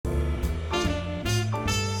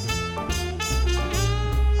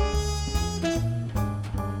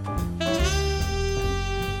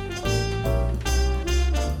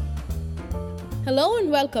Hello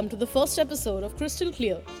and welcome to the first episode of Crystal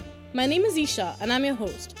Clear. My name is Isha and I'm your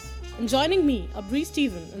host. And joining me are Bree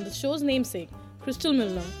Stephen and the show's namesake, Crystal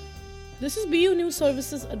Milner. This is BU News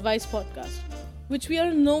Services Advice Podcast, which we are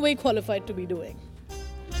in no way qualified to be doing.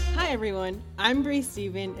 Hi everyone, I'm Bree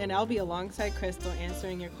Stephen and I'll be alongside Crystal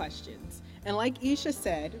answering your questions. And like Isha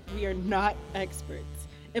said, we are not experts.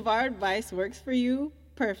 If our advice works for you,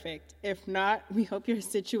 perfect. If not, we hope your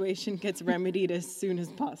situation gets remedied as soon as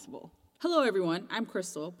possible. Hello everyone, I'm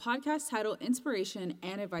Crystal, podcast title Inspiration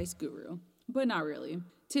and Advice Guru, but not really.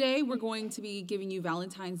 Today we're going to be giving you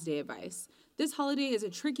Valentine's Day advice. This holiday is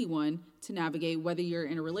a tricky one to navigate whether you're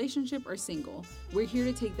in a relationship or single. We're here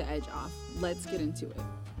to take the edge off. Let's get into it.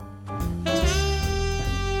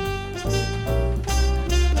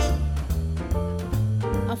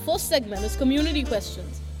 Our first segment is community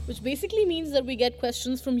questions, which basically means that we get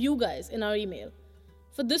questions from you guys in our email.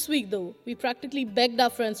 For this week, though, we practically begged our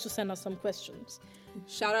friends to send us some questions.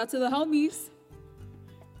 Shout out to the homies.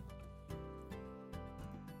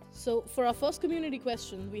 So, for our first community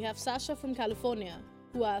question, we have Sasha from California,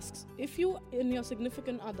 who asks, if you and your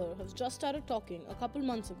significant other have just started talking a couple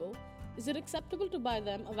months ago, is it acceptable to buy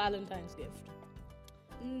them a Valentine's gift?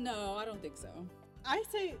 No, I don't think so. I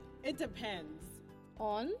say it depends.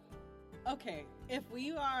 On? Okay, if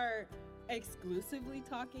we are exclusively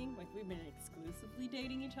talking, like we've been exclusively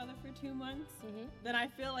dating each other for 2 months, then I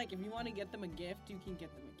feel like if you want to get them a gift, you can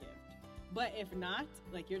get them a gift. But if not,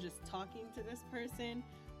 like you're just talking to this person,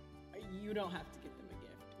 you don't have to get them a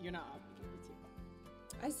gift. You're not obligated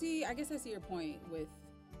to. I guess I see your point with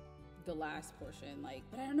the last portion, like,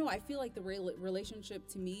 but I don't know, I feel like the relationship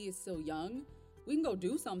to me is still young. We can go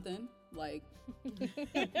do something, like. That's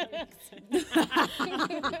true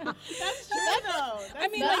though. I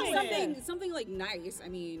mean, like something like nice. I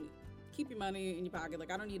mean, keep your money in your pocket.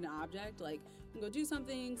 Like, I don't need an object. Like, we can go do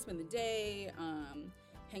something, spend the day,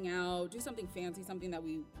 hang out, do something fancy, something that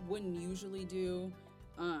we wouldn't usually do.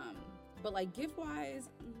 But like gift wise,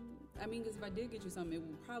 I mean, because if I did get you something, it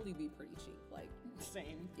would probably be pretty cheap. Like,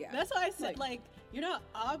 same. Yeah. That's why I said, like you're not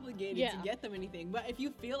obligated Yeah. to get them anything. But if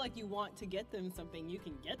you feel like you want to get them something, you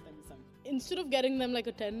can get them something. Instead of getting them like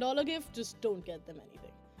a $10 gift, just don't get them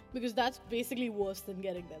anything. Because that's basically worse than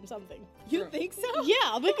getting them something. You think so?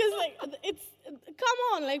 Yeah, because like, come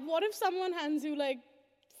on, like what if someone hands you like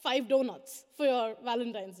 5 donuts for your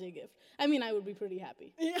Valentine's Day gift? I mean, I would be pretty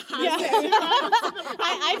happy. Yeah.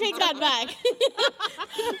 I take that back.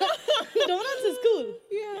 Donuts is cool.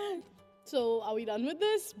 yeah. So, are we done with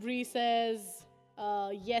this? Bree says,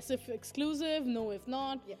 yes if exclusive, no if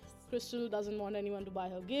not. Yes. Crystal doesn't want anyone to buy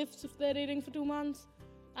her gifts if they're dating for 2 months.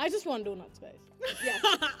 I just want donuts, guys. Yeah.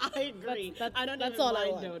 I agree. I don't that's even all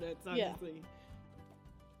I mind want. donuts, Yeah. honestly.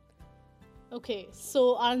 Okay,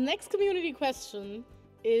 so our next community question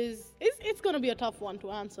is it's going to be a tough one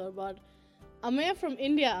to answer, but Amaya from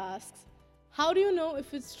India asks, how do you know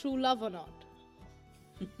if it's true love or not?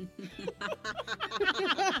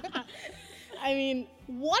 I mean,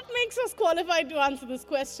 what makes us qualified to answer this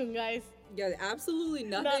question, guys? Yeah, absolutely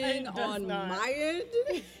No, nothing it does on not. my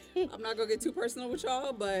end. I'm not gonna get too personal with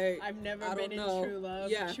y'all, but I've never I been don't in know. true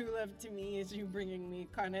love. Yeah. True love to me is you bringing me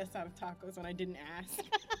carne asada tacos when I didn't ask.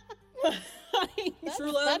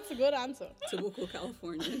 True love That's a good answer. to Buco,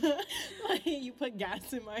 California. Like you put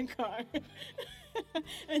gas in my car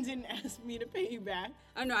and didn't ask me to pay you back.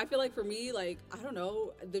 I don't know. I feel like for me, like, I don't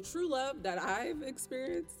know, the true love that I've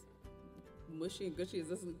experienced, mushy and gushy as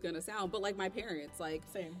this is gonna sound, but like my parents, like,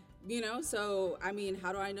 Same. you know, so I mean,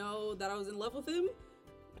 how do I know that I was in love with him?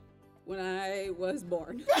 When I was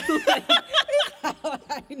born. Like, that's how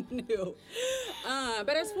I knew.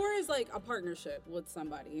 But as far as like a partnership with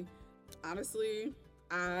somebody, honestly,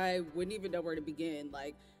 I wouldn't even know where to begin.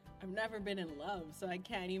 Like, I've never been in love, so I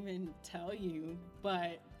can't even tell you.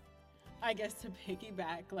 But I guess to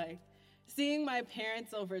piggyback, like seeing my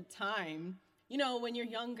parents over time, you know, when you're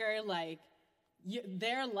younger, like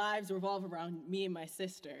their lives revolve around me and my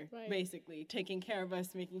sister, Right. basically taking care of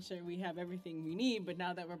us, making sure we have everything we need. But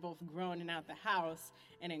now that we're both grown and out the house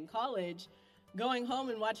and in college, going home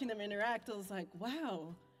and watching them interact, I was like,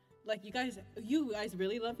 wow. Like, you guys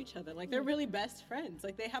really love each other. Like, they're really best friends.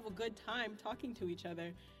 Like, they have a good time talking to each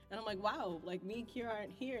other. And I'm like, wow, like, me and Kira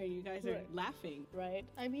aren't here, and you guys are Right. laughing. Right?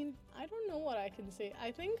 I mean, I don't know what I can say.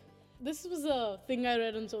 I think this was a thing I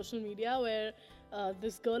read on social media where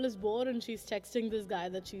this girl is bored and she's texting this guy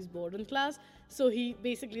that she's bored in class. So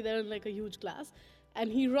they're in like a huge class.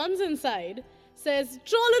 And he runs inside, says,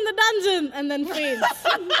 troll in the dungeon, and then faints.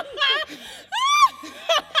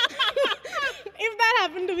 If that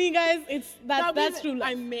happened to me, me, guys, it's that's true love.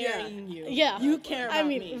 I'm marrying you. Yeah. You care about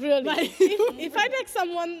me. I mean, really. Like- if I text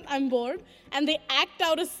someone I'm bored and they act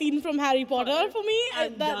out a scene from Harry Potter for me,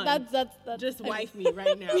 I'm done. that's Just wife me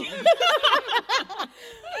right now.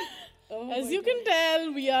 As you can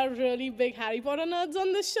tell, we are really big Harry Potter nerds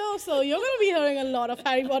on this show, so you're going to be hearing a lot of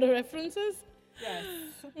Harry Potter references. Yes.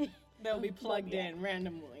 They'll be plugged in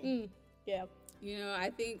randomly. Yeah. You know, I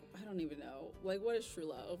think, I don't even know, like, what is true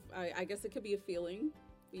love? I guess it could be a feeling,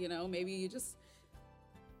 you know, maybe you just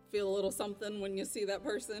feel a little something when you see that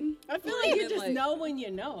person. I feel like you just know when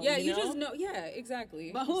you know. Yeah, you know? just know. Yeah,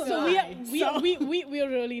 exactly. But who So am I? we are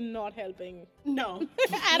really not helping No.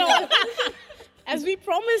 at all. As we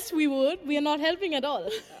promised we would, we are not helping at all.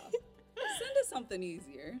 Send us something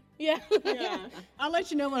easier. Yeah. Yeah. I'll let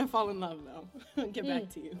you know when I fall in love, though. Get back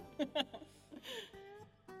to you.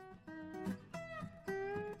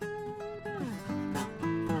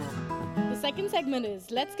 The second segment is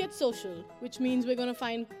Let's Get Social, which means we're going to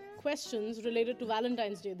find questions related to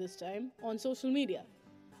Valentine's Day this time on social media.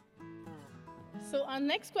 So our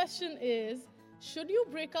next question is, should you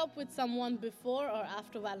break up with someone before or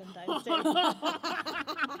after Valentine's Day?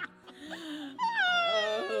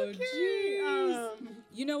 Oh, jeez.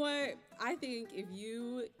 You know what? I think if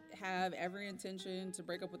you have every intention to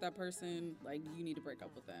break up with that person, like, you need to break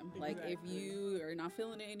up with them. Like, if you are not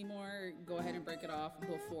feeling it anymore, go ahead and break it off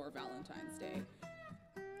before Valentine's Day.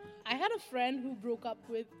 I had a friend who broke up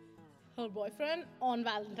with her boyfriend on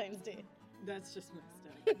Valentine's Day. That's just messed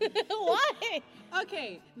up. Why?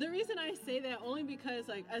 Okay, the reason I say that only because,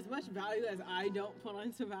 like, as much value as I don't put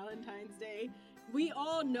onto Valentine's Day, we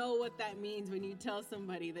all know what that means when you tell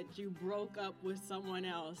somebody that you broke up with someone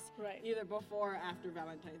else, Right. either before or after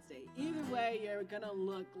Valentine's Day. Either way, you're gonna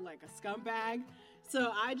look like a scumbag.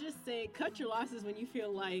 So I just say, cut your losses when you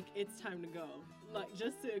feel like it's time to go. Like,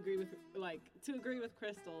 just to agree with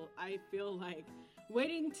Crystal, I feel like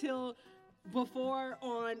waiting till before,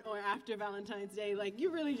 on, or after Valentine's Day, like,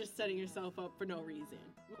 you're really just setting yourself up for no reason.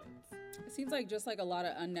 It seems like just like a lot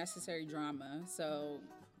of unnecessary drama. So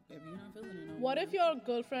if you're not feeling it, no What more. if your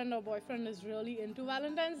girlfriend or boyfriend is really into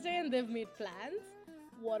Valentine's Day and they've made plans?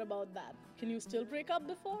 What about that? Can you still break up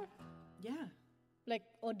before? Yeah. Like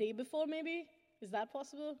a day before, maybe? Is that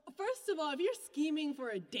possible? First of all, if you're scheming for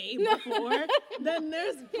a day before, then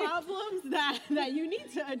there's problems that you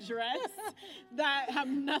need to address that have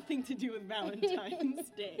nothing to do with Valentine's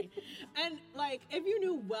Day. And, like, if you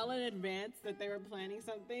knew well in advance that they were planning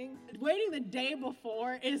something, waiting the day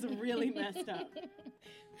before is really messed up.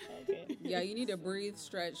 Okay. Yeah, you need to breathe,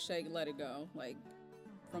 stretch, shake, let it go. Like,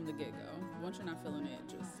 from the get-go. Once you're not feeling it,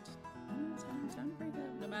 just, it's time to break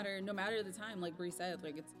up. No matter the time, like Bree said,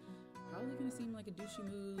 like, it's probably gonna seem like a douchey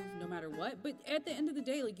move no matter what, but at the end of the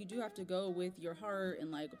day, like, you do have to go with your heart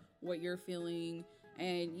and like what you're feeling,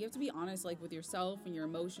 and you have to be honest, like, with yourself and your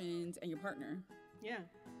emotions and your partner. Yeah,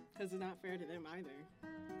 because it's not fair to them either.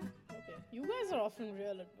 Okay. You guys are offering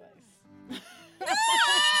real advice.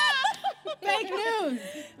 Fake news!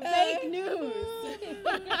 Fake news!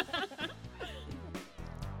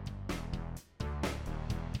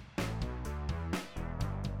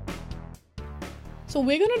 So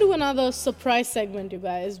we're going to do another surprise segment, you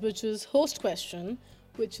guys, which is host question,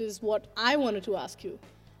 which is what I wanted to ask you.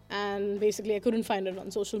 And basically, I couldn't find it on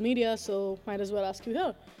social media, so might as well ask you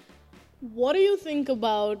here. What do you think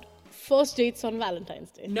about first dates on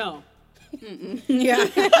Valentine's Day? No. Yeah.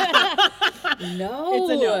 No. It's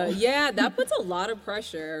a no. Yeah, that puts a lot of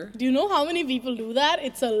pressure. Do you know how many people do that?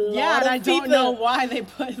 It's a lot Yeah, of and I people. don't know why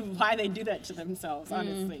they do that to themselves,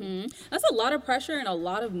 honestly. That's a lot of pressure and a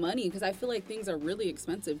lot of money, because I feel like things are really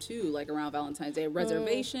expensive too, like around Valentine's Day.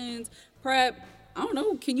 Reservations, prep. I don't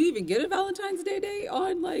know. Can you even get a Valentine's Day date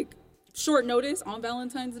on like short notice on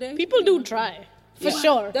Valentine's Day? People do try, for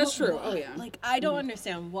sure. That's true. Oh yeah. Like, I don't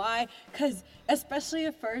understand why, because especially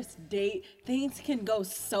a first date, things can go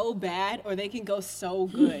so bad or they can go so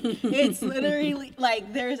good. It's literally like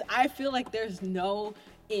I feel like there's no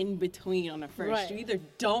in between on a first. Right. You either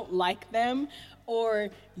don't like them or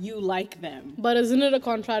you like them. But isn't it a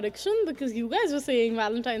contradiction? Because you guys were saying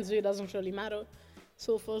Valentine's Day doesn't really matter.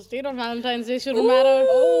 So first date on Valentine's Day shouldn't matter.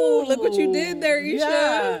 Oh, look what you did there, Isha.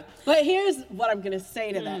 Yeah. But here's what I'm going to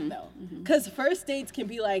say to that, though. Because first dates can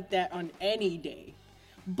be like that on any day.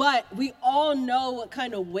 But we all know what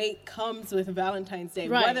kind of weight comes with Valentine's Day,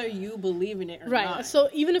 Right. whether you believe in it or Right. not. So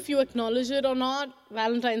even if you acknowledge it or not,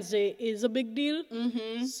 Valentine's Day is a big deal.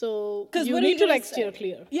 Mm-hmm. So you what are need you to gonna like say? steer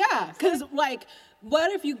clear. Yeah, because like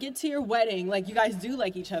what if you get to your wedding, like you guys do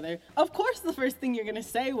like each other? Of course, the first thing you're gonna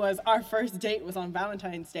say was our first date was on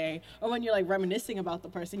Valentine's Day, or when you're like reminiscing about the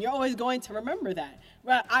person, you're always going to remember that.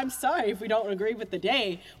 But I'm sorry if we don't agree with the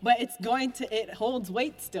day, but it holds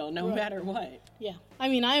weight still, no matter what. Yeah. I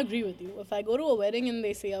mean, I agree with you. If I go to a wedding and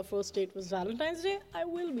they say our first date was Valentine's Day, I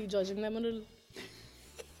will be judging them a little.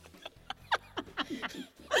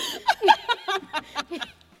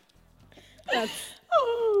 That's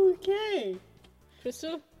Okay.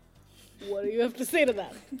 Crystal, what do you have to say to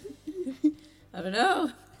that? I don't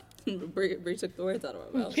know. Bree took the words out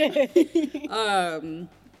of my mouth. Okay. I don't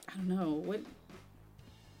know. What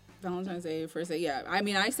Valentine's Day, first day? Yeah. I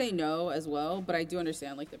mean, I say no as well, but I do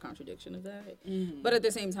understand like the contradiction of that. But at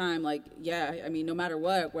the same time, like, yeah, I mean, no matter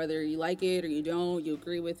what, whether you like it or you don't, you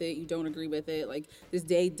agree with it, you don't agree with it, like this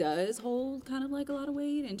day does hold kind of like a lot of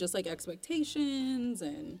weight and just like expectations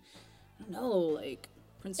and I don't know, like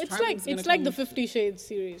Prince Charming's gonna It's like come- the 50 Shades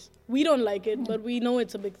series. We don't like it, but we know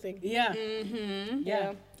it's a big thing. Yeah. Yeah.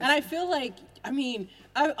 And I feel like, I mean,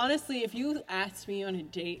 honestly, if you asked me on a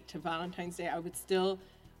date to Valentine's Day, I would still.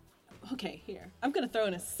 Okay, here. I'm gonna throw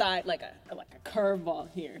in a side like a curveball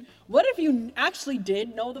here. What if you actually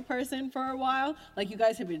did know the person for a while? Like you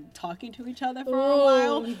guys have been talking to each other for a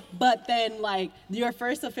while, but then like your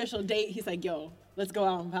first official date, he's like, "Yo, let's go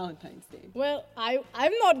out on Valentine's Day." Well, I'm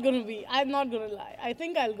not gonna lie. I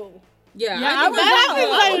think I'll go. Yeah, I would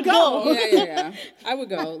I would go. yeah. I would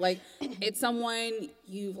go. Like, it's someone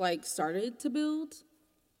you've like started to build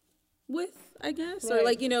with, I guess, or Right.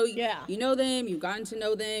 like you know them, you've gotten to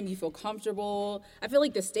know them, you feel comfortable. I feel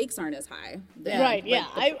like the stakes aren't as high. Then, Right, like, yeah,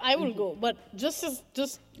 I will go. But just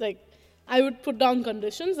like, I would put down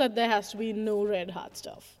conditions that there has to be no red heart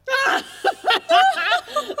stuff.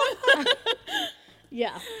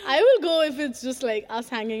 Yeah, I will go if it's just like us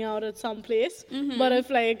hanging out at some place. But if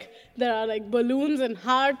like there are like balloons and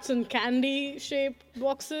hearts and candy shaped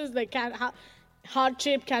boxes, like heart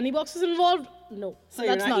shaped candy boxes involved, no. So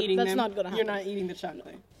you're not eating that's them. not gonna happen. You're not eating the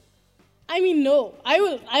chocolate. I mean, no. I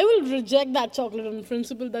will reject that chocolate on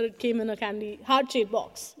principle that it came in a candy heart shaped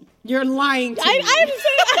box. You're lying to me. I'm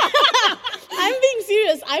saying, I'm being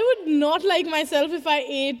serious. I would not like myself if I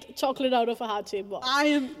ate chocolate out of a heart shaped box. I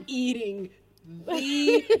am eating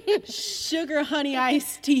the sugar honey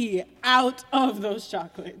iced tea out of those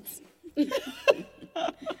chocolates.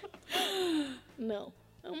 No,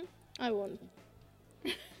 I won't.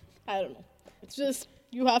 I don't know. It's just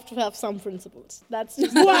you have to have some principles. That's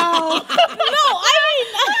just Wow. no. I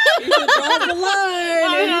You should draw the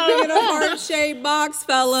line. And you get a heart-shaped box,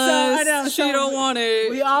 fellas. I know, She don't want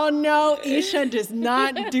it. We all know Isha does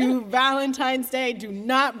not do Valentine's Day. Do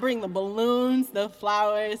not bring the balloons, the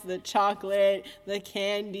flowers, the chocolate, the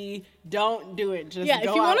candy. Don't do it. Just yeah. go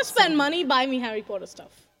If you want to out spend somewhere. money, buy me Harry Potter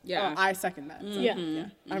stuff. Yeah. I second that. So, Yeah.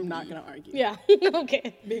 I'm not gonna argue. Yeah.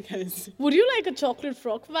 Okay. Because Would you like a chocolate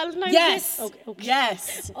frock for Valentine's yes. Day? Okay.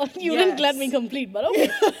 Yes. Oh, you didn't let Yes. me complete, but okay.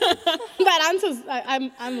 That answer's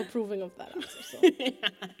I'm approving of that answer. So.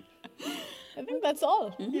 I think that's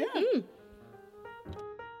all. Yeah.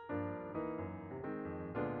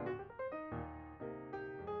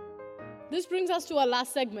 This brings us to our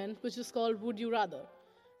last segment, which is called Would You Rather.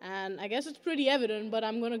 And I guess it's pretty evident, but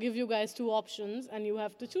I'm going to give you guys two options, and you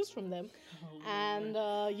have to choose from them. And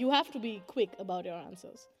you have to be quick about your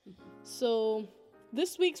answers. So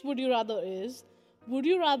this week's Would You Rather is, would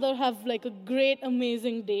you rather have like a great,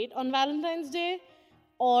 amazing date on Valentine's Day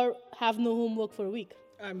or have no homework for a week?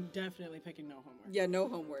 I'm definitely picking no homework. Yeah, no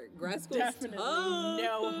homework. Grad school's Definitely tough.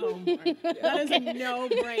 no homework. That is a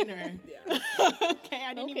no-brainer. Okay,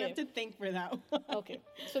 I didn't even Okay. have to think for that one. Okay,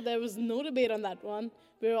 so there was no debate on that one.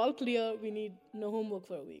 We're all clear. We need no homework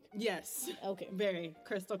for a week. Yes. Okay. Very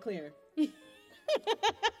crystal clear.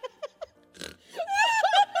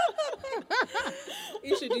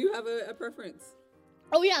 Isha, do you have a preference?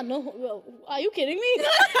 Oh yeah, no. Well, are you kidding me?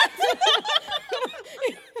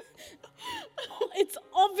 It's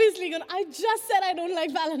obviously gonna. I just said I don't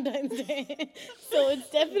like Valentine's Day, so it's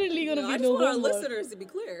definitely gonna No, be I just no want our homework. listeners to be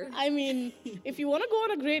clear. I mean, if you want to go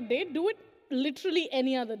on a great date, do it literally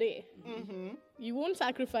any other day. You won't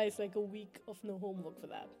sacrifice like a week of no homework for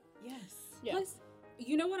that. Yes. Yeah. Plus,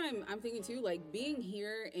 you know what I'm thinking too? Like being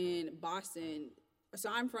here in Boston. So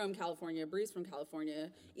I'm from California, Bree's from California,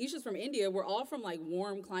 Isha's from India. We're all from like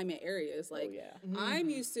warm climate areas. Like I'm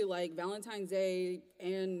used to like Valentine's Day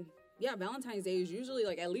and yeah, Valentine's Day is usually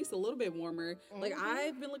like at least a little bit warmer. Like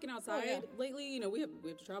I've been looking outside lately, you know, we have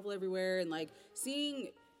to travel everywhere and like seeing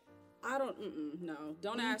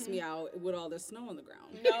Don't ask me out with all this snow on the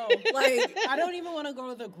ground. No, Like, I don't even want to go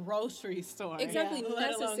to the grocery store. Exactly,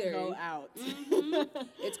 let alone necessary. go out.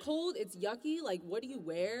 it's cold, it's yucky. Like, what do you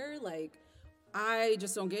wear? Like, I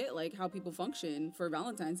just don't get like how people function for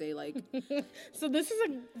Valentine's Day. Like, So this is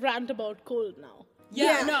a rant about cold now.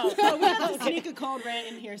 Yeah, Yeah. no. So we have to sneak a cold rant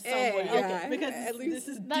in here somewhere. yeah. Because At this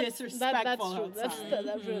is That's disrespectful true. outside.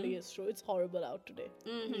 That really is true. It's horrible out today.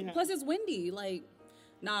 Yeah. plus it's windy. Like,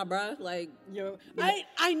 nah, bruh. Like,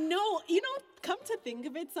 I know, come to think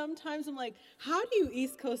of it, sometimes I'm like, how do you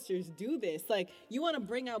East Coasters do this? Like, you want to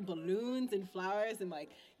bring out balloons and flowers and the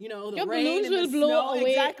Your rain balloons and will the blow snow.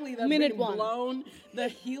 away Exactly, the minute being one. blown, the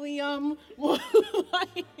helium, the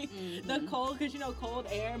cold, because cold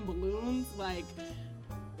air and balloons. Like,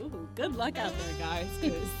 ooh, good luck out there, guys.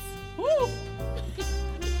 'Cause, woo.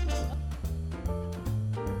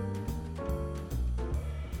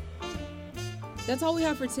 that's all we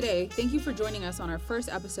have for today. Thank you for joining us on our first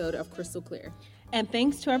episode of Crystal Clear. And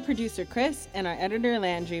thanks to our producer, Chris, and our editor,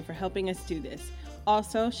 Landry, for helping us do this.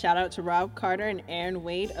 Also, shout out to Rob Carter and Aaron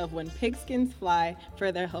Wade of When Pigskins Fly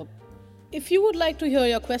for their help. If you would like to hear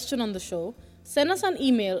your question on the show, send us an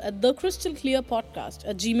email at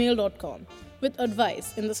thecrystalclearpodcast@gmail.com with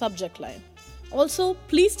advice in the subject line. Also,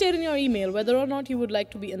 please state in your email whether or not you would like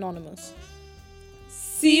to be anonymous.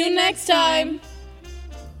 See you next time!